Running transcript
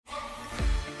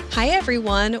Hi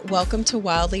everyone, welcome to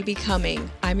Wildly Becoming.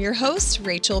 I'm your host,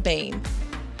 Rachel Bain.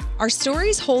 Our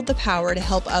stories hold the power to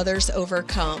help others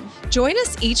overcome. Join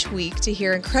us each week to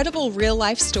hear incredible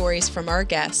real-life stories from our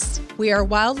guests. We are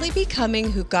wildly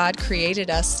becoming who God created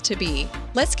us to be.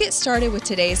 Let's get started with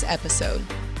today's episode.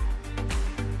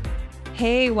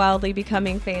 Hey, Wildly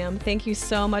Becoming fam. Thank you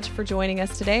so much for joining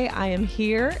us today. I am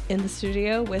here in the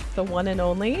studio with the one and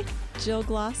only Jill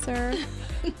Glosser.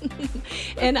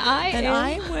 and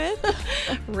I'm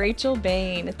with Rachel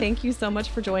Bain. Thank you so much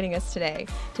for joining us today.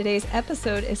 Today's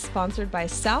episode is sponsored by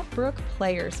Southbrook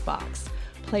Players Box.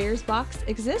 Players Box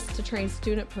exists to train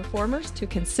student performers to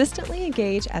consistently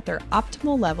engage at their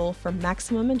optimal level for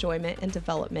maximum enjoyment and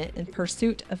development in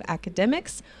pursuit of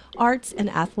academics, arts, and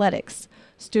athletics.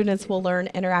 Students will learn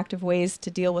interactive ways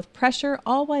to deal with pressure,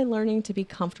 all while learning to be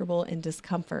comfortable in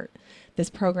discomfort.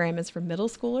 This program is for middle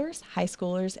schoolers, high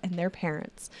schoolers, and their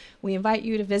parents. We invite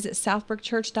you to visit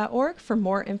southbrookchurch.org for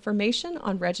more information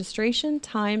on registration,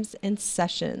 times, and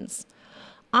sessions.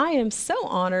 I am so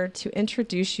honored to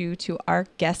introduce you to our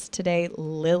guest today,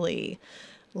 Lily.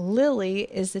 Lily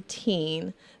is a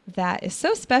teen that is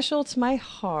so special to my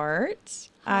heart.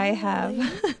 I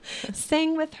have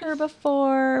sang with her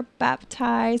before,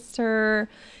 baptized her,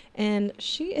 and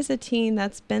she is a teen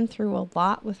that's been through a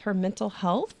lot with her mental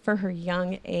health for her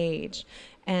young age.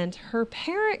 And her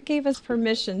parent gave us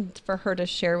permission for her to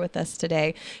share with us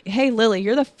today. Hey, Lily,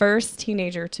 you're the first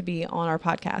teenager to be on our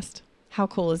podcast. How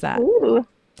cool is that? Ooh,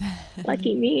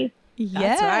 lucky me.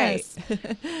 Yes. That's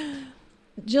right.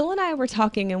 Jill and I were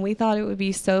talking and we thought it would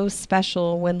be so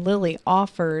special when Lily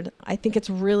offered. I think it's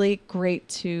really great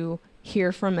to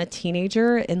hear from a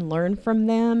teenager and learn from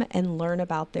them and learn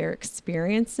about their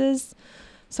experiences.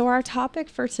 So our topic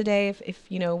for today, if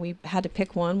we had to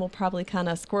pick one, we'll probably kind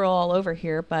of squirrel all over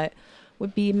here, but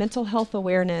would be mental health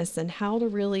awareness and how to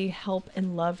really help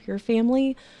and love your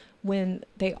family when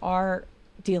they are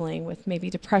dealing with maybe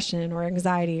depression or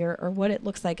anxiety or what it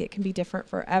looks like. It can be different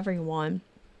for everyone.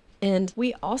 And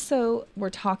we also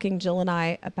were talking, Jill and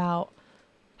I, about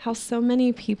how so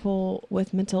many people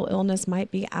with mental illness might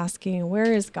be asking,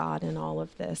 where is God in all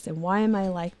of this? And why am I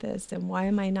like this? And why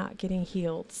am I not getting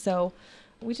healed? So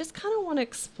we just kind of want to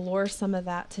explore some of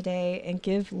that today and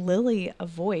give Lily a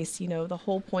voice. You know, the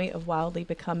whole point of Wildly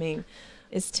Becoming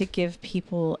is to give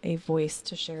people a voice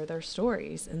to share their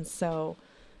stories. And so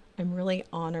I'm really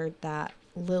honored that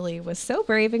Lily was so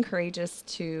brave and courageous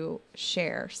to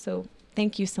share. So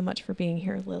thank you so much for being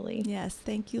here, Lily. Yes,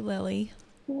 thank you, Lily.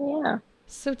 Yeah.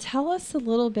 So tell us a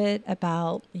little bit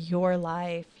about your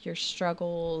life, your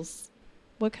struggles.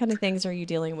 What kind of things are you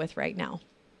dealing with right now?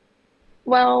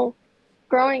 Well,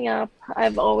 growing up,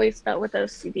 I've always dealt with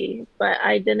OCD, but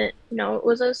I didn't know it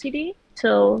was OCD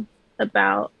till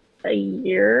about a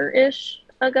year-ish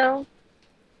ago.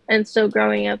 And so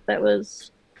growing up, that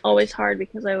was always hard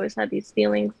because I always had these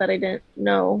feelings that I didn't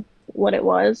know what it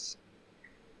was.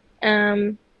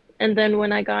 And then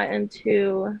when I got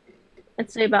into,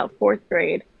 I'd say about fourth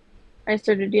grade, I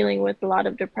started dealing with a lot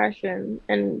of depression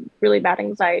and really bad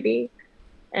anxiety.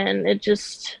 And it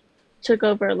just took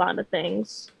over a lot of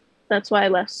things. That's why I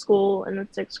left school in the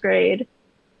sixth grade,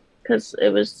 because it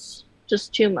was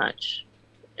just too much.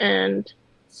 And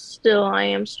still I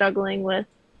am struggling with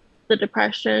the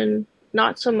depression,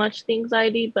 not so much the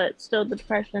anxiety, but still the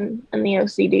depression and the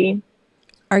OCD.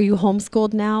 Are you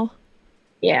homeschooled now?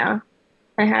 Yeah,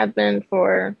 I have been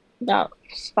for about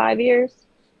 5 years.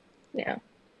 Yeah.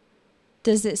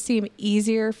 Does it seem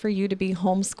easier for you to be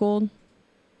homeschooled?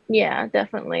 Yeah,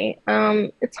 definitely.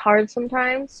 It's hard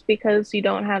sometimes because you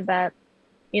don't have that,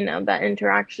 that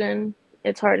interaction.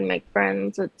 It's hard to make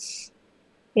friends. It's,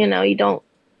 you don't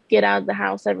get out of the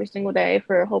house every single day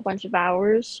for a whole bunch of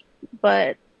hours.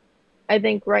 But I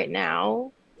think right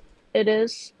now it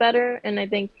is better. And I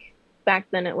think back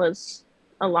then it was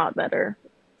a lot better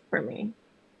for me.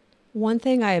 One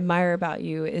thing I admire about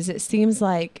you is it seems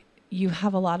like you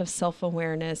have a lot of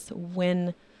self-awareness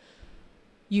when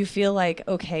you feel like,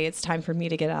 okay, it's time for me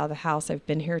to get out of the house. I've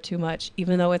been here too much,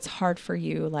 even though it's hard for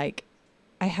you. Like,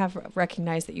 I have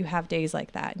recognized that you have days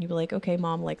like that and you be like, okay,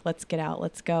 mom, like, let's get out,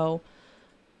 let's go.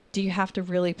 Do you have to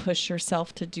really push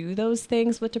yourself to do those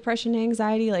things with depression and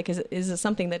anxiety? Like, is it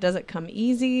something that doesn't come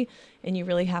easy and you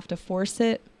really have to force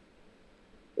it?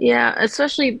 Yeah,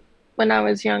 especially when I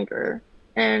was younger.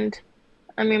 And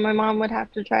I mean, my mom would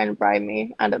have to try and bribe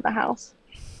me out of the house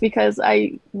because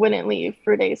I wouldn't leave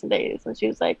for days and days. And she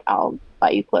was like, I'll buy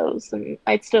you clothes. And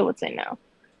I still would say no.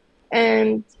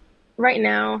 And right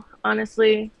now,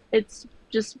 honestly, it's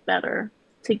just better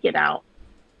to get out.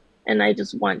 And I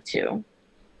just want to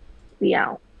be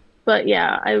out. But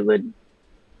yeah, I would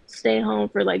stay home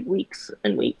for like weeks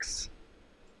and weeks.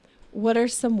 What are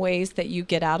some ways that you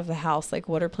get out of the house? Like,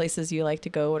 what are places you like to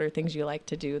go? What are things you like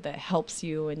to do that helps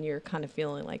you and you're kind of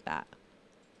feeling like that?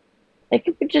 It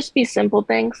could just be simple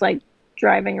things like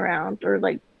driving around or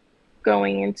like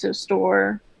going into a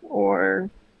store or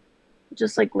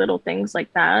just like little things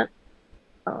like that.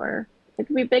 Or it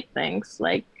could be big things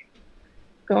like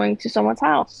going to someone's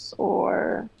house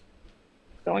or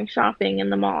going shopping in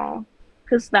the mall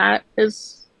because that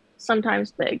is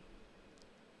sometimes big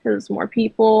because more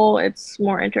people, it's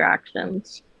more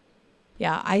interactions.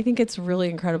 Yeah, I think it's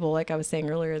really incredible. Like I was saying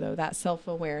earlier, though, that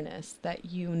self-awareness that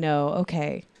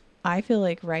okay, I feel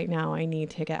like right now I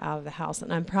need to get out of the house.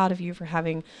 And I'm proud of you for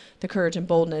having the courage and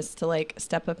boldness to like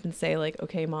step up and say like,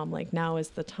 okay, mom, like now is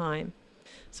the time.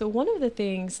 So one of the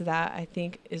things that I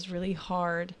think is really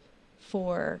hard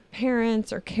for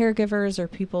parents or caregivers or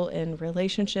people in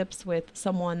relationships with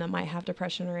someone that might have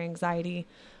depression or anxiety.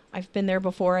 I've been there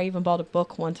before. I even bought a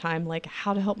book one time, like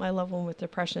how to help my loved one with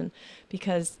depression,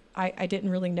 because I didn't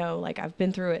really know, like I've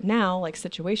been through it now, like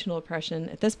situational depression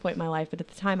at this point in my life, but at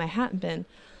the time I hadn't been.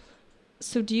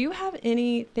 So do you have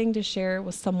anything to share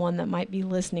with someone that might be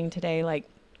listening today? Like,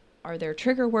 are there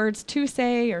trigger words to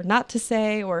say or not to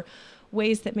say, or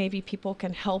ways that maybe people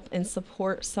can help and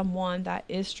support someone that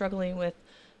is struggling with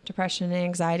depression and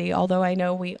anxiety? Although I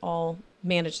know we all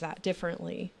manage that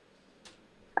differently.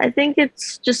 I think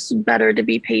it's just better to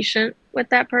be patient with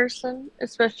that person,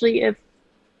 especially if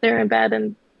they're in bed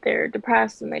and they're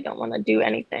depressed and they don't want to do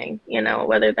anything,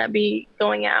 whether that be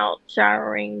going out,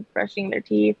 showering, brushing their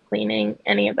teeth, cleaning,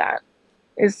 any of that,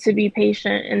 is to be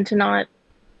patient and to not,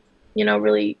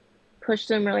 really push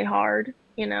them really hard,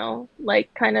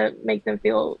 like kind of make them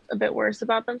feel a bit worse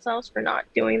about themselves for not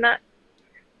doing that.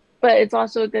 But it's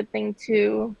also a good thing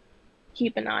to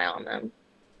keep an eye on them,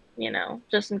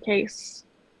 just in case.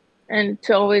 And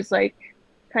to always like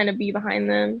kind of be behind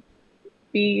them,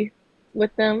 be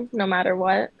with them no matter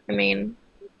what. I mean,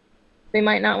 they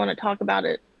might not want to talk about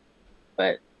it,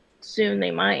 but soon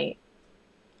they might.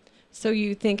 So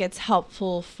you think it's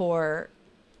helpful for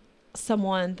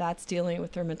someone that's dealing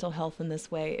with their mental health in this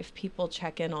way if people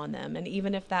check in on them, and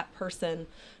even if that person,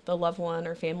 the loved one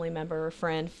or family member or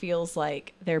friend, feels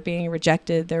like they're being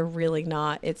rejected, they're really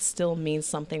not, it still means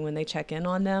something when they check in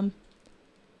on them?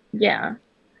 Yeah,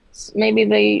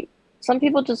 maybe some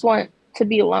people just want to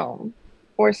be alone,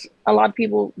 or a lot of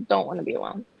people don't want to be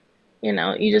alone.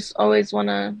 You just always want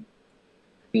to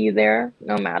be there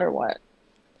no matter what.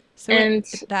 So and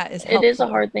that is helpful. It is a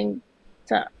hard thing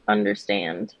to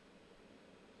understand,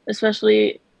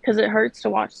 especially because it hurts to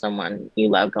watch someone you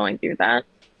love going through that,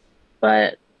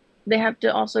 but they have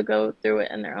to also go through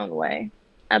it in their own way,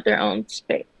 at their own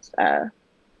space,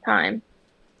 time.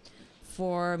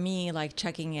 For me, like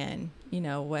checking in,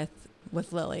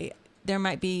 with Lily, there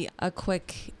might be a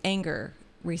quick anger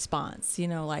response,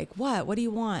 like, what do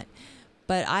you want?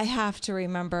 But I have to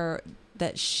remember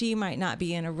that she might not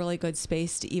be in a really good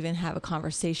space to even have a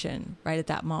conversation right at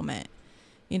that moment.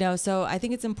 So I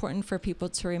think it's important for people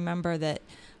to remember that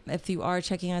if you are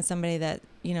checking on somebody that,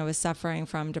 is suffering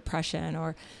from depression,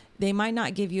 or they might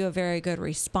not give you a very good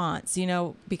response,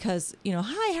 because,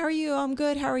 hi, how are you? I'm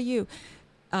good. How are you?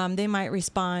 They might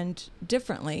respond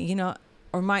differently,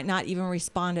 or might not even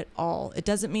respond at all. It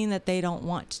doesn't mean that they don't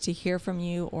want to hear from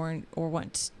you or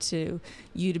want you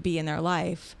to be in their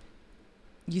life.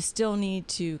 You still need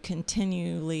to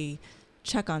continually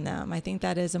check on them. I think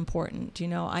that is important.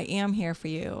 I am here for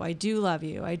you. I do love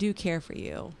you. I do care for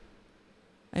you.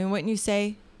 I mean, wouldn't you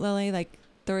say, Lily, like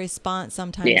the response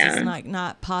sometimes is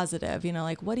not positive,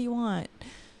 like, what do you want?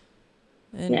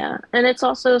 And it's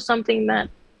also something that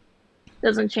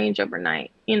doesn't change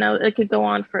overnight. It could go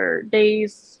on for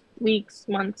days, weeks,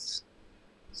 months.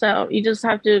 So you just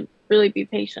have to really be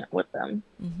patient with them.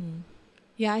 Mm-hmm.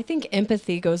 Yeah, I think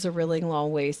empathy goes a really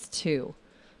long ways too.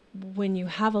 When you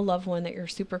have a loved one that you're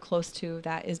super close to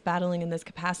that is battling in this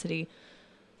capacity,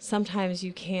 sometimes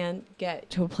you can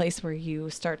get to a place where you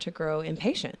start to grow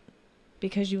impatient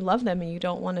because you love them and you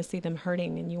don't want to see them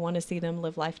hurting and you want to see them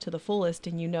live life to the fullest,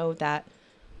 and you know that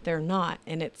they're not.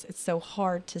 And it's so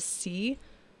hard to see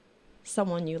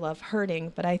someone you love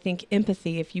hurting. But I think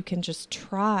empathy, if you can just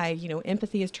try,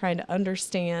 empathy is trying to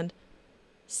understand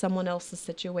someone else's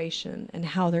situation and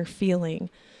how they're feeling.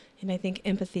 And I think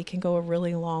empathy can go a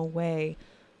really long way.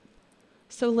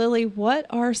 So Lily, what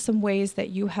are some ways that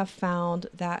you have found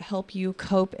that help you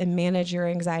cope and manage your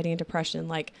anxiety and depression?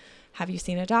 Like, have you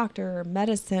seen a doctor or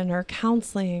medicine or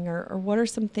counseling, or what are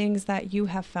some things that you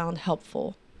have found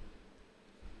helpful?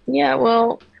 Yeah,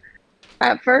 well,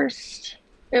 at first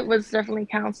it was definitely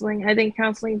counseling. I think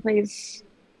counseling plays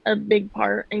a big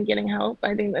part in getting help.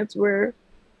 I think that's where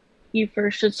you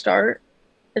first should start,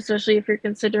 especially if you're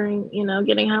considering,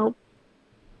 getting help.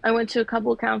 I went to a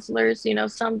couple of counselors,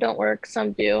 some don't work,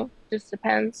 some do, just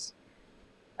depends.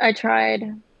 I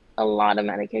tried a lot of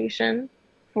medication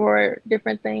for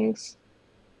different things,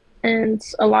 and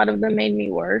a lot of them made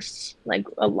me worse, like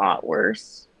a lot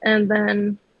worse. And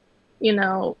then,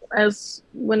 as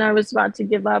when I was about to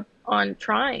give up on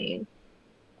trying,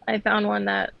 I found one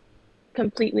that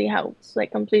completely helped,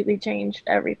 like completely changed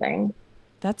everything.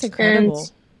 That's And incredible.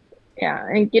 yeah,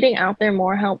 and getting out there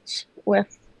more helped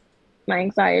with my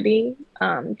anxiety,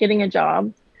 getting a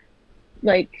job.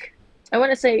 Like, I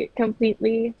wouldn't say it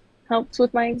completely helped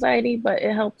with my anxiety, but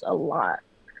it helped a lot.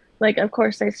 Like, of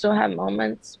course, I still have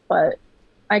moments, but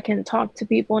I can talk to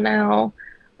people now.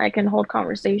 I can hold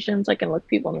conversations. I can look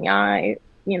people in the eye,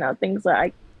 things that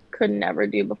I could never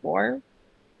do before.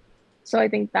 So I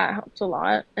think that helps a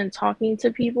lot. And talking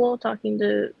to people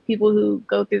who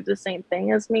go through the same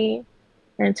thing as me,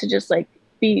 and to just like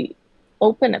be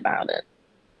open about it.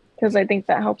 Because I think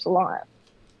that helps a lot.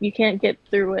 You can't get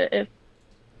through it if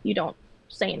you don't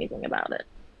say anything about it.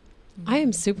 I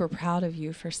am super proud of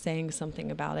you for saying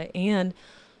something about it and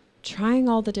trying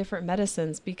all the different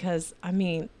medicines because, I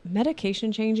mean,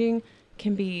 medication changing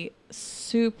can be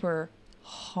super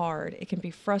hard. It can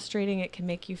be frustrating. It can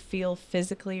make you feel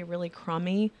physically really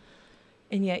crummy.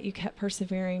 And yet you kept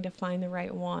persevering to find the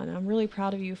right one. I'm really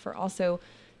proud of you for also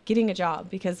getting a job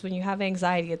because when you have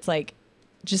anxiety, it's like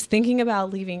just thinking about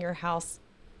leaving your house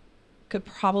could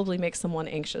probably make someone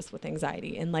anxious with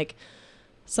anxiety. And like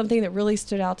something that really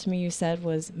stood out to me, you said,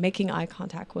 was making eye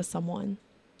contact with someone.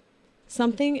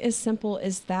 Something as simple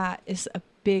as that is a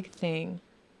big thing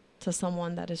to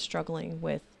someone that is struggling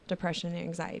with depression and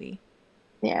anxiety.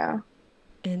 Yeah.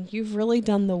 And you've really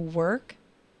done the work,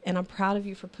 and I'm proud of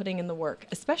you for putting in the work,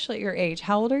 especially at your age.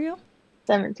 How old are you?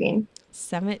 17.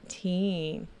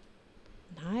 17.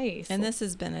 Nice. And this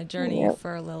has been a journey Yep.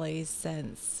 for Lily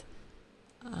since,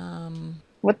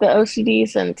 With the OCD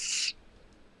since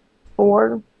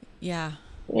 4, yeah,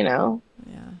 you know,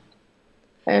 yeah.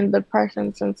 and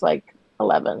depression since like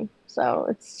 11. So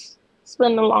it's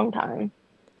been a long time.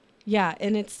 yeah,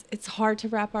 and it's hard to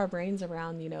wrap our brains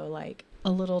around, like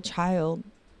a little child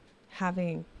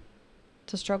having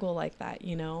to struggle like that,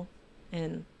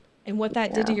 and what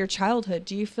that did to Yeah. your childhood.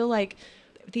 Do you feel like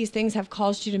these things have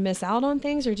caused you to miss out on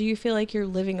things, or do you feel like you're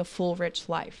living a full, rich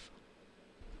life?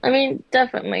 I mean,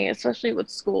 definitely, especially with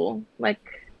school. Like,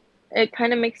 it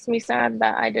kind of makes me sad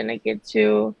that I didn't get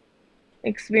to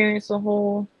experience the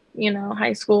whole,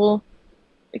 high school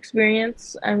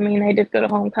experience. I mean, I did go to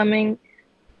homecoming,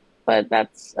 but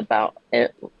that's about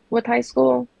it with high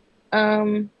school.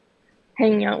 Um,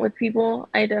 Hanging out with people,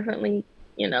 I definitely,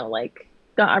 like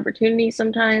got opportunities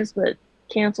sometimes, but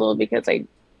canceled because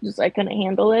I couldn't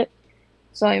handle it.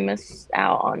 So I missed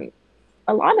out on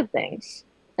a lot of things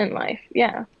in life.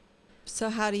 Yeah. So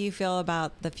how do you feel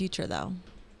about the future though?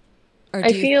 Or I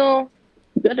do you, feel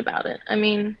good about it. I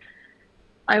mean,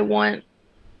 I want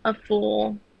a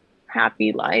full,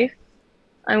 happy life.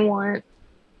 I want,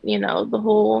 the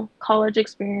whole college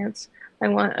experience. I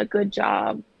want a good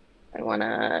job. I want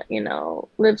to,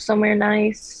 live somewhere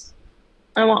nice.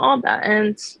 I want all that.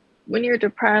 And when you're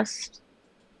depressed,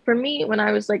 for me, when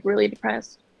I was like really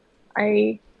depressed,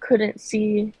 I couldn't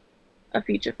see a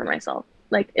future for myself.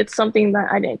 Like it's something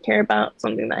that I didn't care about,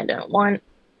 something that I didn't want.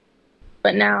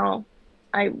 But now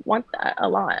I want that a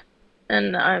lot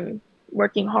and I'm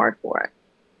working hard for it.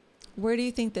 where do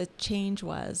you think the change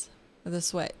was, or the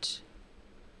switch?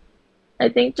 I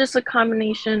think just a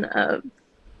combination of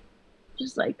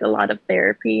just like a lot of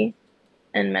therapy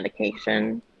and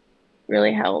medication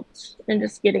really helped and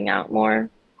just getting out more.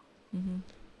 Mm-hmm.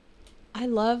 I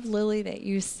love, Lily, that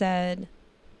you said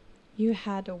you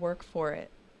had to work for it.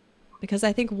 Because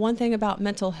I think one thing about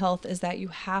mental health is that you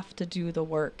have to do the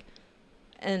work.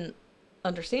 And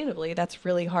understandably, that's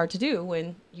really hard to do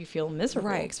when you feel miserable.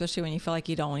 Right, especially when you feel like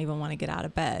you don't even want to get out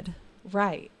of bed.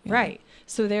 Right, Yeah. right.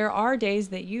 So there are days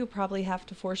that you probably have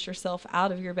to force yourself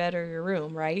out of your bed or your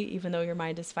room, right? Even though your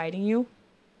mind is fighting you.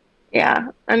 Yeah.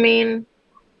 I mean,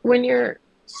 when you're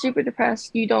super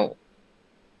depressed, you don't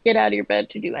get out of your bed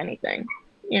to do anything,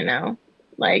 you know?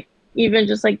 Like, even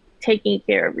just like taking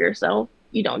care of yourself,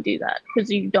 you don't do that because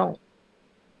you don't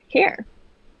care.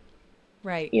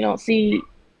 Right. You don't see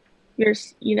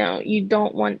you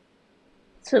don't want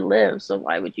to live. So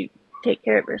why would you take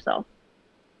care of yourself?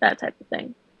 That type of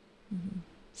thing. Mm-hmm.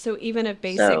 So even a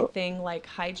basic So, thing like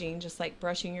hygiene, just like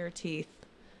brushing your teeth,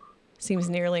 seems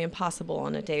nearly impossible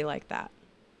on a day like that.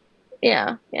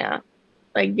 yeah, yeah.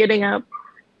 Like getting up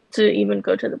to even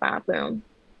go to the bathroom.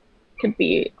 could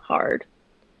be hard.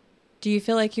 Do you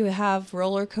feel like you have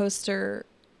roller coaster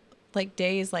like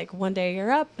days, like one day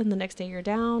you're up and the next day you're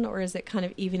down, or is it kind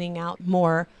of evening out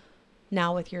more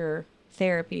now with your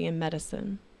therapy and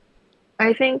medicine?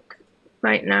 I think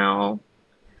right now,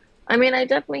 I mean, I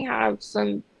definitely have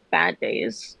some bad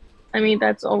days. I mean,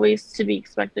 that's always to be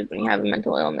expected when you have a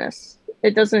mental illness.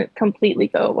 It doesn't completely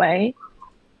go away.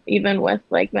 Even with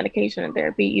like medication and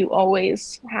therapy, you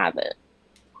always have it.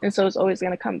 And so it's always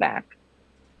going to come back.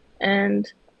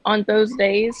 And on those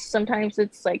days, sometimes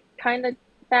it's like kind of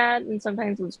bad and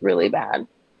sometimes it's really bad.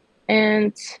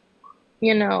 And,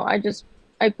 you know,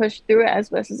 I push through it as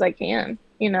best as I can.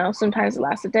 You know, sometimes it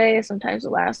lasts a day, sometimes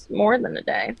it lasts more than a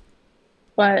day.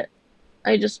 But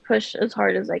I just push as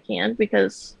hard as I can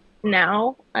because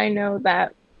now I know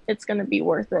that it's going to be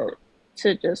worth it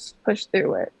to just push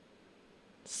through it.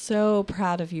 So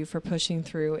proud of you for pushing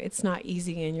through. It's not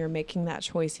easy, and you're making that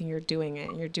choice and you're doing it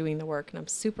and you're doing the work. And I'm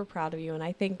super proud of you. And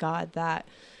I thank God that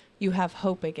you have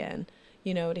hope again.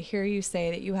 You know, to hear you say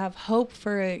that you have hope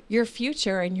for your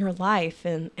future and your life.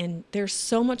 And there's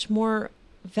so much more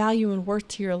value and worth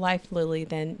to your life, Lily,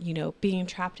 than, you know, being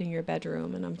trapped in your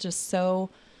bedroom. And I'm just so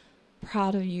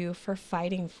proud of you for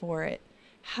fighting for it.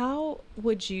 How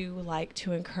would you like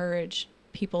to encourage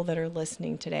people that are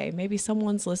listening today? Maybe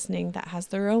someone's listening that has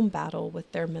their own battle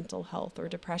with their mental health or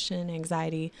depression,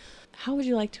 anxiety. How would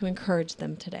you like to encourage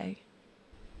them today?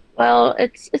 Well,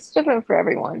 it's different for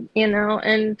everyone, you know,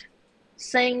 and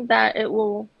saying that it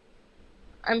will,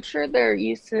 I'm sure they're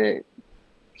used to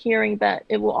hearing that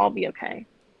it will all be okay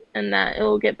and that it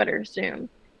will get better soon.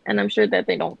 And I'm sure that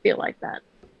they don't feel like that,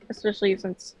 especially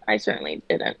since I certainly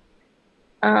didn't.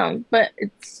 But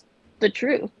it's the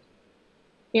truth.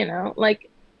 You know, like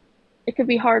it could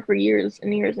be hard for years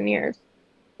and years and years,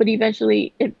 but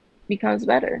eventually it becomes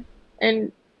better.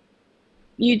 And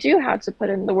you do have to put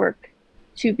in the work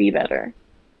to be better.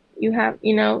 You have,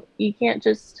 you know, you can't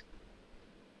just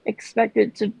expect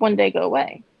it to one day go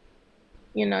away.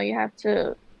 You know, you have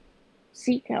to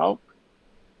seek help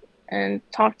and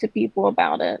talk to people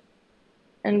about it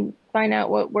and find out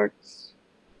what works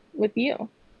with you.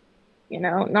 You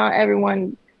know, not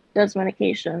everyone does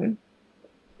medication.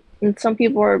 And some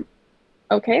people are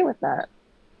okay with that.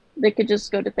 They could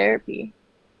just go to therapy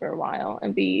for a while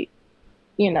and be,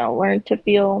 you know, learn to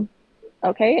feel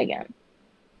okay again.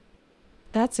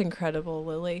 That's incredible,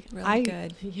 Lily. Really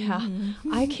good. Yeah.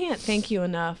 Mm-hmm. I can't thank you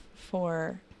enough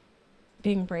for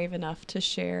being brave enough to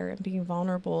share and being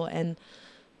vulnerable. And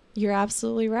you're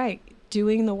absolutely right.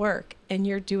 Doing the work, and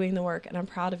you're doing the work. And I'm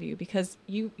proud of you because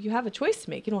you have a choice to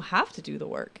make. You don't have to do the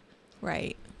work.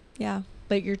 Right. Yeah.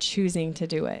 But you're choosing to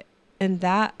do it. And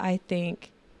that, I think,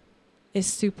 is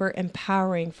super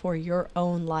empowering for your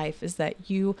own life, is that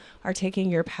you are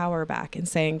taking your power back and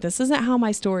saying, this isn't how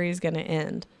my story is going to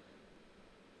end,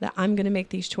 that I'm going to make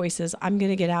these choices. I'm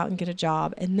going to get out and get a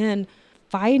job. And then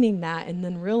fighting that and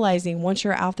then realizing once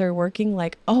you're out there working,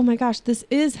 like, oh my gosh, this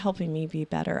is helping me be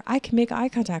better. I can make eye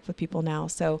contact with people now.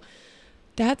 So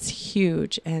that's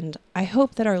huge. And I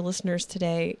hope that our listeners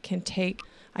today can take,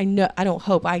 I know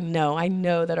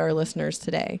that our listeners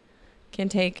today can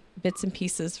take bits and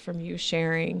pieces from you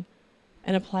sharing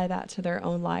and apply that to their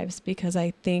own lives, because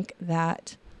I think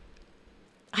that,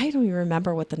 I don't even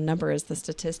remember what the number is, the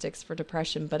statistics for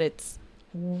depression, but it's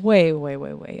way, way,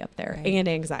 way, way up there. Right. And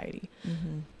anxiety.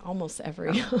 Mm-hmm. Almost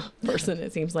every person,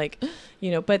 it seems like,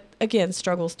 you know, but again,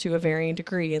 struggles to a varying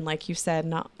degree. And like you said,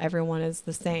 not everyone is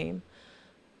the same.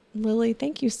 Lily,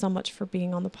 thank you so much for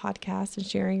being on the podcast and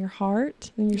sharing your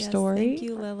heart and your story. Thank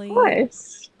you, Lily. Of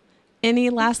course.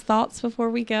 Any last thoughts before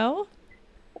we go?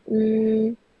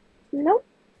 Nope.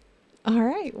 All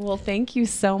right. Well, thank you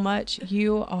so much.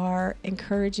 You are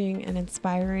encouraging and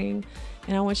inspiring,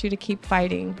 and I want you to keep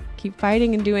fighting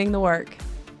and doing the work.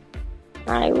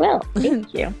 I will.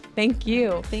 Thank you. Thank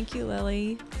you. Thank you,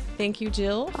 Lily. Thank you,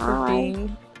 Jill, for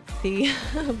being the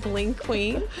Bling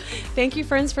Queen. Thank you,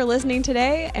 friends, for listening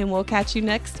today, and we'll catch you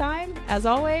next time. As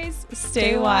always,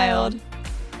 stay wild.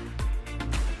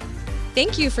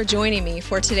 Thank you for joining me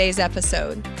for today's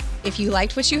episode. If you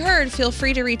liked what you heard, feel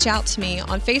free to reach out to me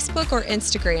on Facebook or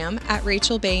Instagram at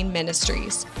Rachel Bain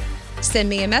Ministries. Send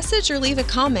me a message or leave a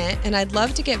comment, and I'd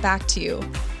love to get back to you.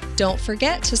 Don't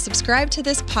forget to subscribe to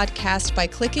this podcast by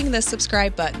clicking the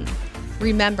subscribe button.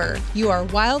 Remember, you are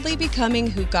wildly becoming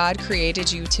who God created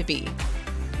you to be.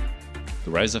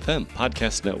 The Rise FM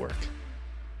Podcast Network.